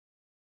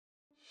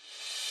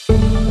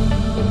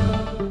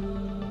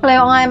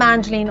Hello, I'm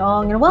Angeline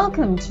Ong and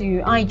welcome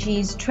to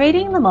IG's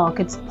Trading the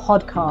Markets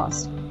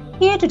podcast.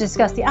 Here to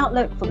discuss the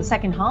outlook for the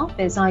second half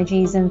is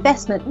IG's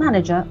investment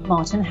manager,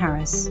 Martin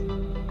Harris.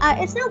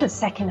 It's now the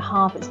second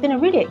half. It's been a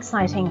really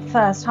exciting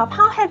first half.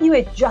 How have you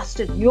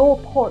adjusted your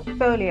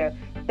portfolio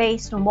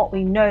based on what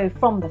we know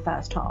from the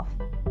first half?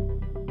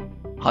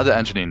 Hi there,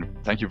 Angeline.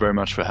 Thank you very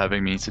much for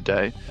having me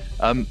today.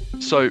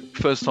 So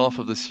first half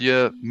of this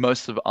year,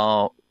 most of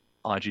our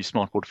IG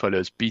Smart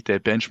portfolios beat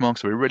their benchmarks.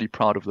 So we're really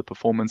proud of the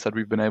performance that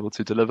we've been able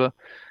to deliver.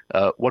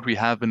 What we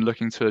have been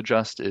looking to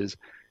adjust is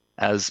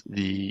as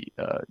the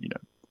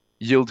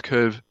yield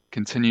curve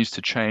continues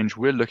to change,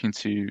 we're looking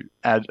to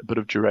add a bit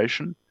of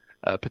duration,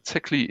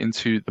 particularly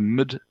into the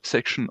mid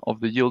section of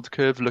the yield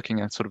curve,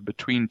 looking at sort of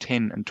between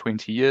 10 and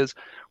 20 years.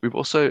 We've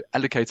also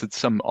allocated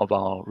some of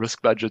our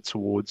risk budget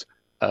towards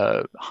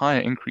higher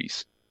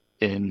increase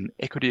in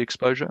equity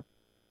exposure.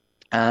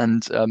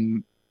 And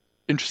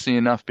interestingly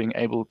enough, being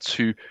able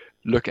to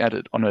look at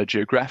it on a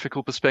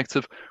geographical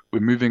perspective, we're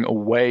moving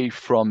away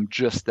from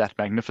just that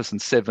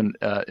magnificent seven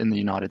in the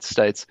United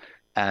States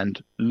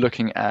and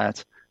looking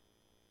at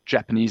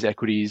Japanese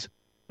equities,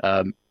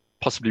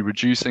 possibly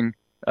reducing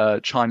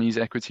Chinese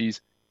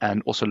equities,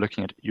 and also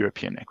looking at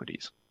European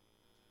equities.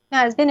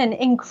 Now, it's been an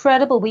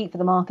incredible week for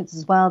the markets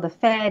as well. The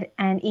Fed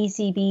and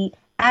ECB,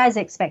 as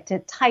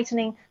expected,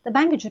 tightening, the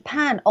Bank of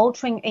Japan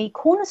altering a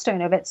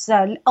cornerstone of its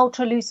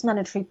ultra-loose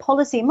monetary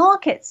policy.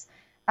 Markets,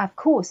 of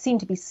course, seem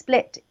to be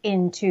split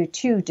into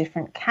two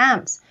different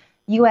camps.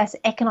 US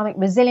economic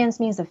resilience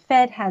means the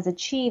Fed has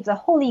achieved the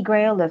holy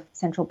grail of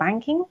central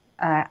banking.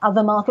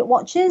 Other market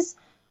watchers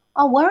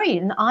are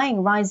worried and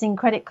eyeing rising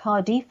credit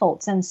card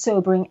defaults and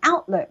sobering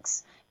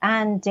outlooks,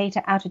 and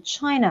data out of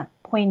China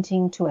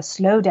pointing to a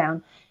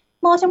slowdown.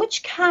 Martin,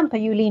 which camp are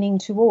you leaning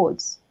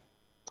towards?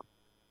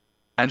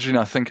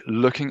 Angelina, I think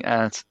looking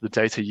at the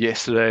data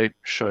yesterday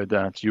showed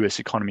that US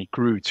economy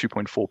grew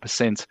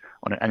 2.4%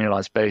 on an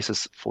annualized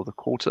basis for the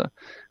quarter,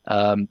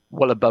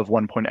 well above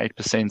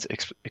 1.8%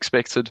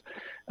 expected.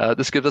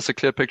 This gives us a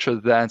clear picture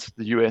that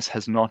the US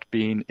has not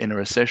been in a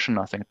recession.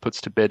 I think it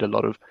puts to bed a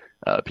lot of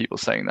people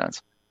saying that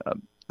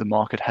the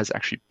market has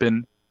actually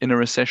been in a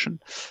recession.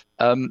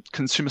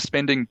 Consumer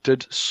spending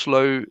did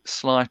slow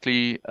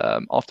slightly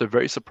after a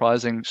very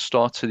surprising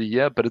start to the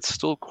year, but it's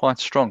still quite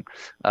strong.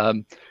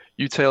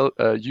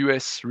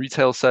 US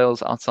retail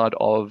sales outside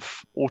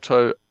of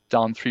auto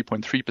down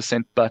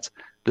 3.3%, but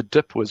the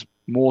dip was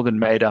more than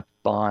made up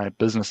by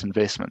business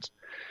investment.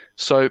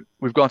 So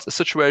we've got a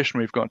situation,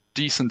 we've got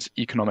decent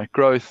economic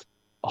growth,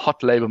 a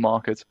hot labor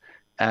market,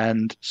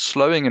 and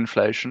slowing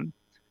inflation.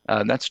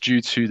 That's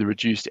due to the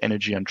reduced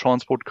energy and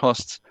transport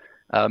costs.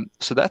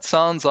 So that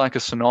sounds like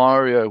a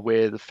scenario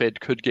where the Fed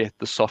could get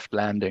the soft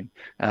landing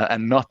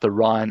and not the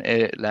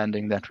Ryanair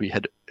landing that we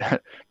had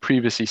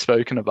previously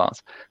spoken about.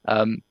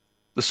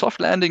 The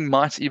soft landing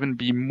might even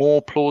be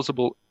more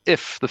plausible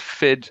if the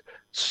Fed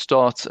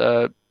starts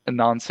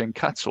announcing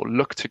cuts or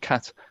look to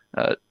cut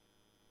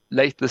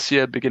late this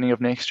year, beginning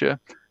of next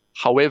year.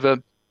 However,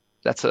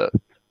 that's an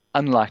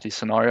unlikely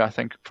scenario. I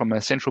think from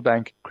a central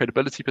bank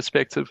credibility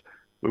perspective,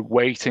 we're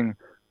waiting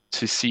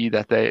to see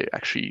that they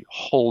actually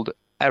hold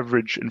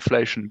average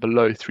inflation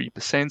below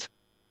 3%.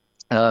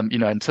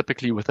 And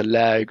typically with a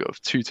lag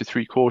of 2 to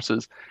 3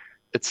 quarters,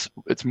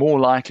 it's more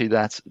likely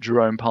that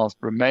Jerome Powell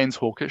remains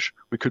hawkish.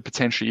 We could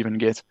potentially even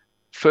get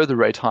further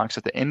rate hikes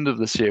at the end of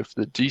this year if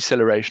the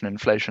deceleration in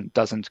inflation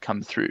doesn't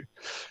come through.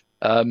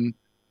 In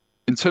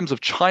terms of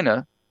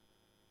China,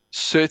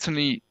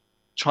 certainly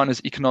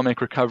China's economic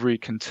recovery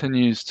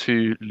continues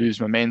to lose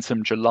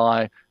momentum.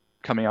 July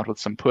coming out with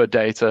some poor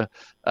data.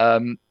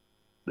 The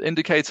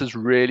indicators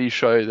really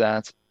show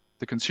that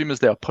the consumers,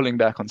 they are pulling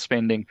back on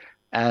spending,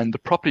 and the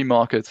property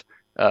market,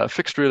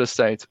 fixed real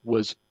estate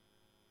was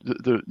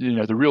the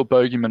real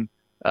bogeyman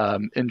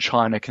in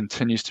China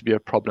continues to be a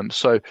problem.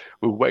 So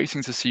we're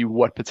waiting to see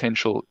what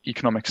potential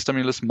economic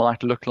stimulus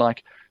might look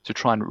like to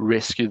try and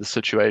rescue the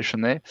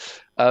situation there.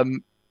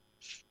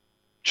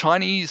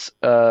 Chinese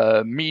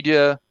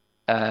media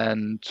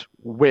and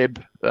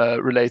web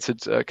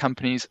related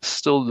companies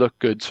still look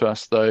good to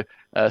us, though.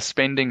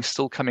 Spending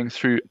still coming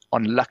through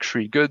on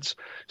luxury goods.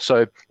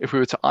 So if we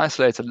were to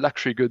isolate a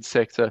luxury goods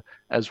sector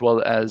as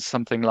well as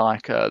something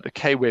like the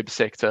K-web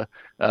sector,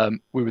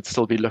 we would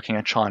still be looking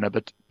at China.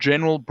 But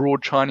general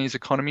broad Chinese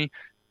economy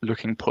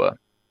looking poor.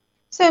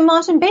 So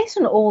Martin, based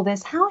on all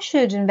this, how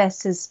should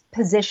investors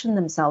position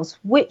themselves?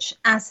 Which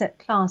asset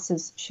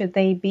classes should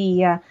they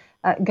be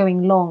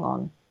going long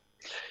on?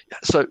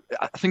 So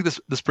I think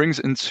this brings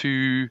us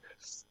into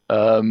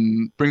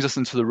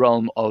the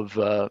realm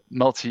of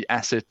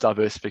multi-asset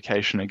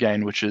diversification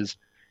again, which is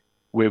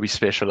where we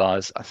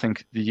specialize. I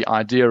think the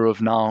idea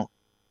of now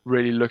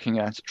really looking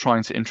at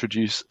trying to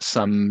introduce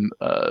some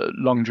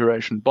long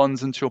duration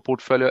bonds into your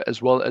portfolio,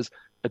 as well as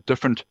a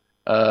different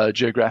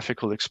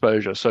geographical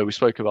exposure. So we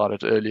spoke about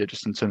it earlier,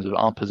 just in terms of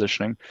our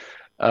positioning.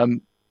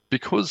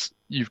 Because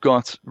you've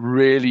got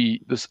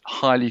really this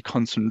highly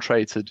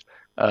concentrated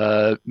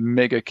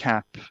mega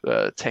cap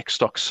tech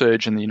stock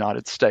surge in the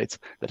United States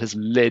that has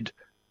led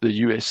the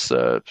US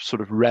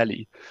sort of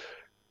rally,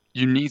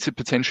 you need to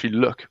potentially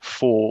look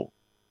for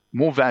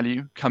more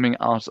value coming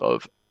out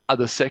of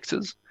other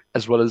sectors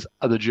as well as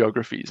other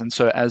geographies. And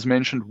so, as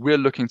mentioned, we're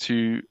looking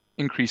to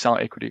increase our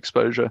equity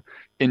exposure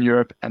in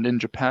Europe and in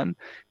Japan,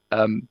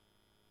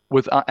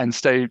 and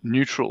stay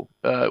neutral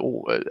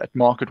or at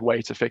market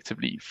weight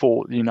effectively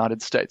for the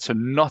United States. So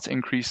not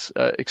increase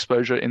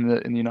exposure in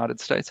the United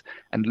States,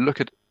 and look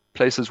at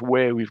places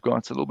where we've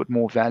got a little bit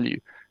more value,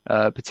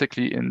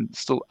 particularly in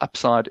still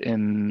upside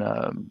in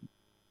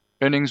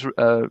earnings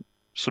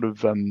sort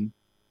of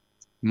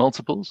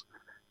multiples,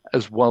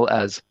 as well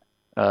as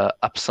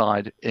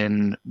upside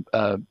in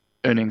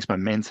earnings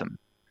momentum.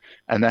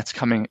 And that's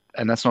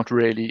not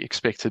really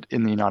expected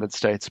in the United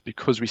States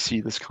because we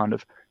see this kind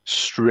of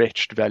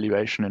stretched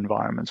valuation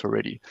environment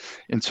already.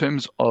 In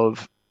terms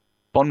of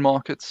bond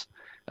markets,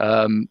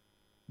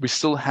 we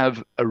still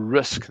have a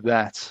risk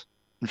that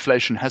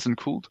inflation hasn't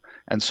cooled,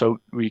 and so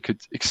we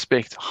could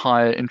expect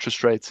higher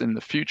interest rates in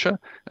the future.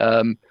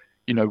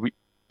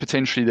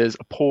 Potentially there's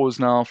a pause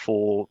now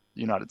for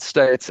the United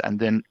States, and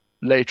then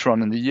later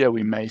on in the year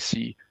we may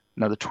see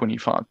another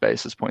 25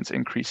 basis points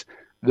increase.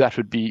 That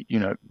would be,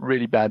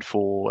 really bad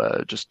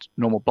for just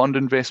normal bond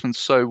investments.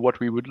 So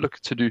what we would look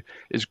to do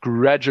is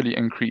gradually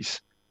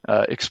increase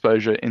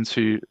exposure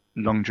into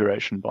long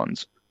duration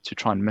bonds to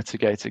try and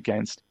mitigate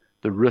against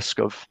the risk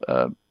of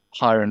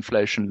higher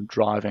inflation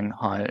driving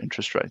higher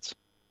interest rates.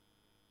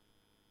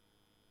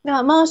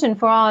 Now, Martin,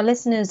 for our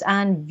listeners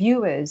and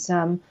viewers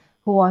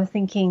who are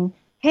thinking,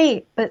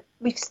 hey, but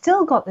we've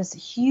still got this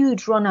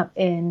huge run up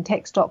in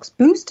tech stocks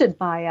boosted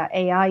by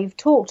AI. You've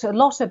talked a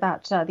lot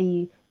about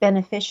the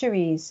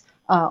beneficiaries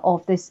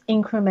of this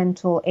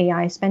incremental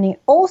AI spending,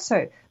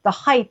 also the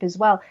hype as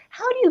well.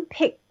 How do you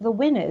pick the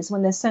winners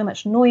when there's so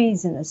much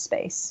noise in this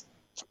space?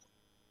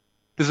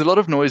 There's a lot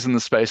of noise in the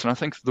space, and I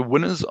think the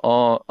winners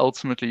are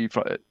ultimately,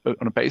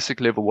 on a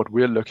basic level, what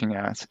we're looking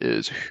at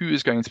is who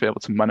is going to be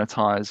able to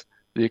monetize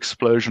the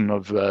explosion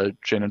of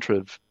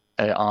generative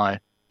AI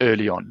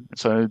early on.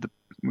 So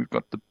we've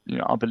got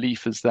our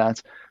belief is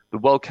that the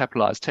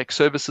well-capitalized tech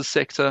services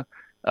sector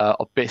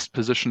are best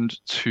positioned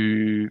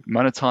to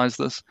monetize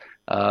this.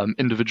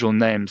 Individual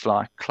names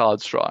like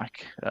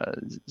CloudStrike,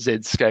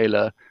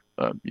 Zscaler,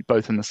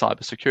 both in the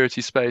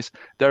cybersecurity space,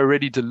 they're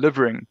already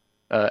delivering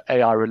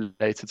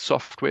AI-related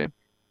software.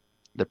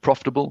 They're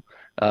profitable.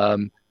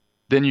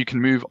 Then you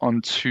can move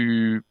on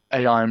to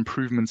AI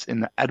improvements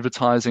in the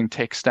advertising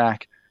tech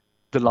stack.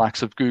 The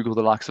likes of Google,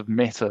 the likes of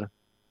Meta,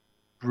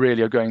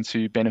 really are going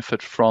to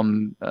benefit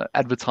from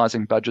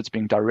advertising budgets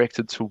being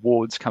directed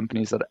towards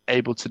companies that are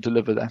able to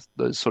deliver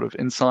those sort of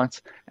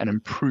insights and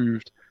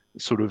improved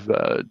sort of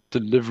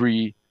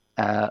delivery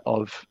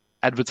of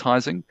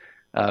advertising,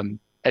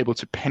 able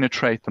to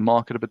penetrate the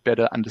market a bit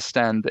better,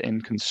 understand the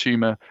end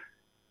consumer.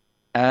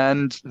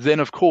 And then,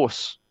 of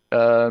course,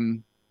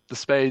 the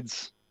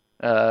spades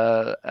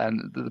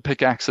and the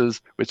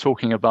pickaxes, we're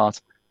talking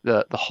about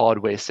the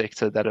hardware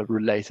sector that are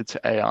related to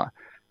AI.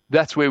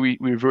 That's where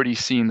we've already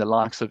seen the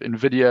likes of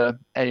NVIDIA,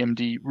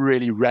 AMD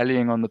really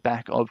rallying on the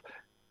back of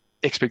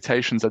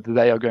expectations that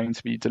they are going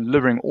to be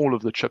delivering all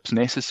of the chips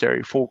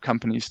necessary for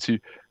companies to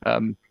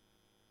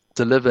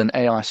deliver an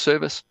AI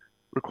service.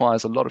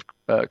 Requires a lot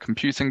of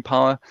computing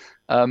power.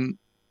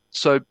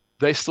 So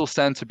they still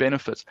stand to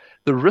benefit.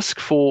 The risk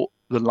for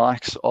the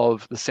likes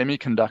of the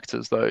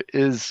semiconductors, though,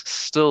 is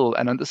still,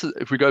 and this is,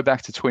 if we go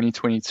back to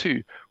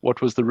 2022,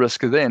 what was the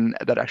risk then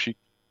that actually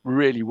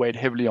really weighed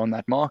heavily on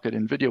that market?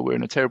 NVIDIA were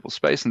in a terrible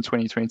space in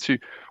 2022,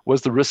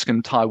 was the risk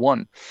in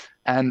Taiwan.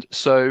 And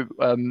so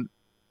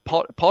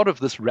part of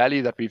this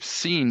rally that we've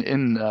seen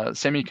in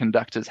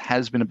semiconductors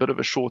has been a bit of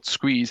a short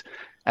squeeze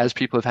as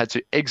people have had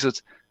to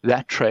exit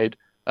that trade,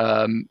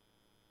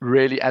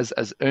 really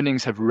as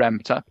earnings have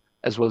ramped up,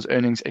 as well as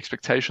earnings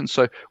expectations.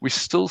 So we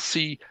still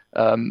see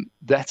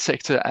that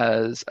sector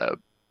as a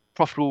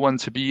profitable one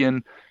to be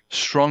in,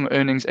 strong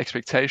earnings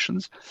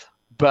expectations,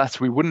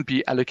 but we wouldn't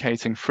be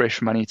allocating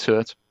fresh money to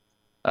it.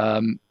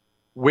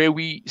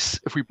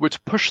 If we were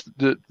to push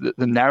the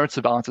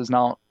narrative out as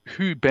now,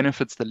 who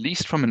benefits the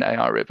least from an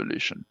AI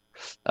revolution?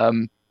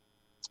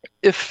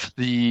 If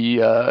the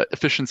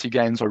efficiency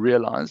gains are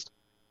realized,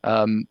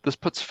 this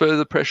puts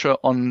further pressure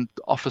on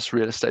the office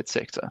real estate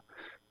sector.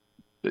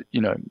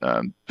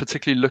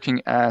 Particularly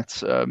looking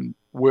at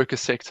worker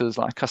sectors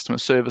like customer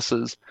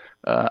services,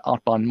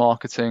 outbound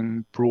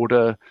marketing,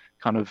 broader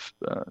kind of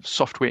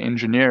software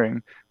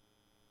engineering.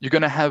 You're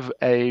going to have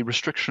a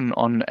restriction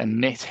on a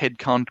net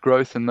headcount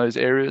growth in those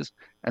areas,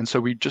 and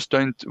so we're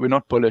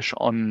not bullish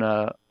on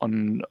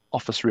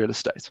office real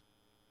estate.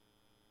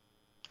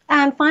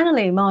 And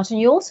finally, Martin,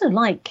 you also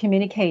like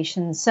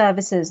communication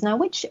services. Now,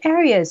 which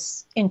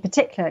areas in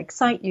particular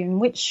excite you, and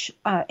which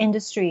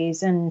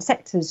industries and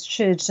sectors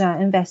should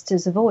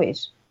investors avoid?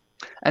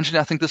 Actually,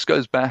 I think this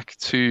goes back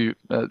to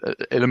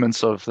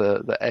elements of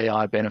the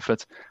AI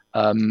benefit.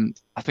 I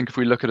think if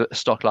we look at a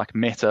stock like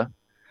Meta,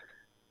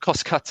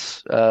 cost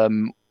cuts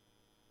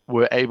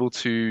were able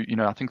to,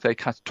 I think they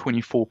cut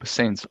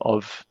 24%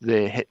 of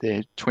their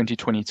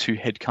 2022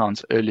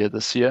 headcounts earlier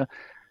this year.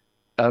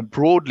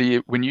 Broadly,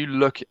 when you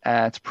look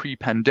at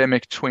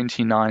pre-pandemic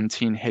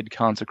 2019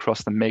 headcounts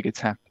across the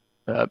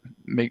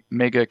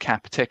mega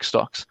cap tech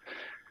stocks,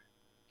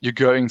 you're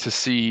going to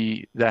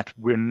see that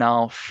we're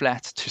now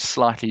flat to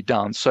slightly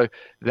down. So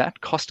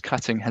that cost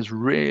cutting has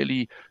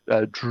really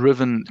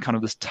driven kind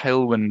of this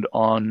tailwind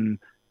on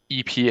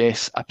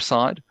EPS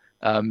upside,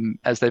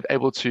 as they've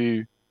able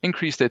to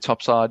increase their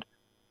top side,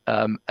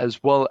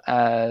 as well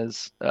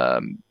as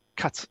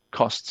cut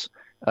costs.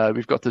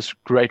 We've got this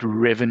great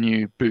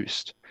revenue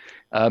boost.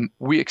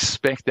 We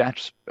expect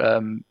that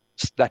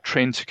that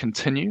trend to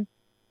continue,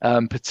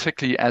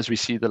 particularly as we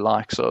see the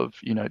likes of,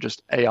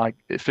 just AI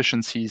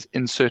efficiencies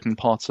in certain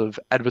parts of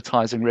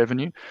advertising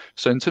revenue.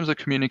 So in terms of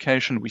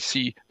communication, we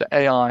see the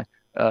AI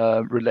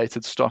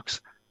related stocks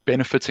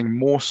benefiting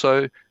more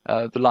so,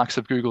 the likes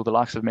of Google, the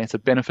likes of Meta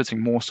benefiting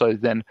more so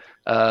than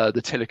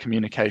the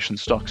telecommunication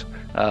stocks,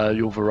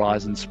 your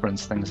Verizon,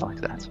 Sprints, things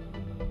like that.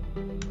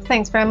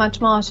 Thanks very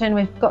much, Martin.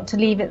 We've got to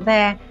leave it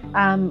there.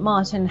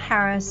 Martin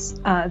Harris,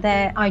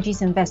 their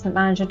IG's investment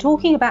manager,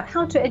 talking about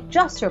how to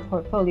adjust your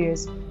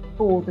portfolios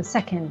for the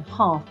second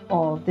half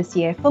of this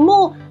year. For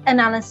more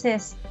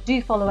analysis,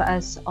 do follow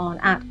us on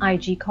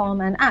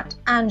 @IGCom and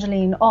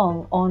 @Angeline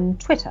Ong on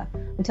Twitter.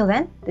 Until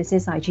then, this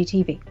is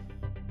IGTV.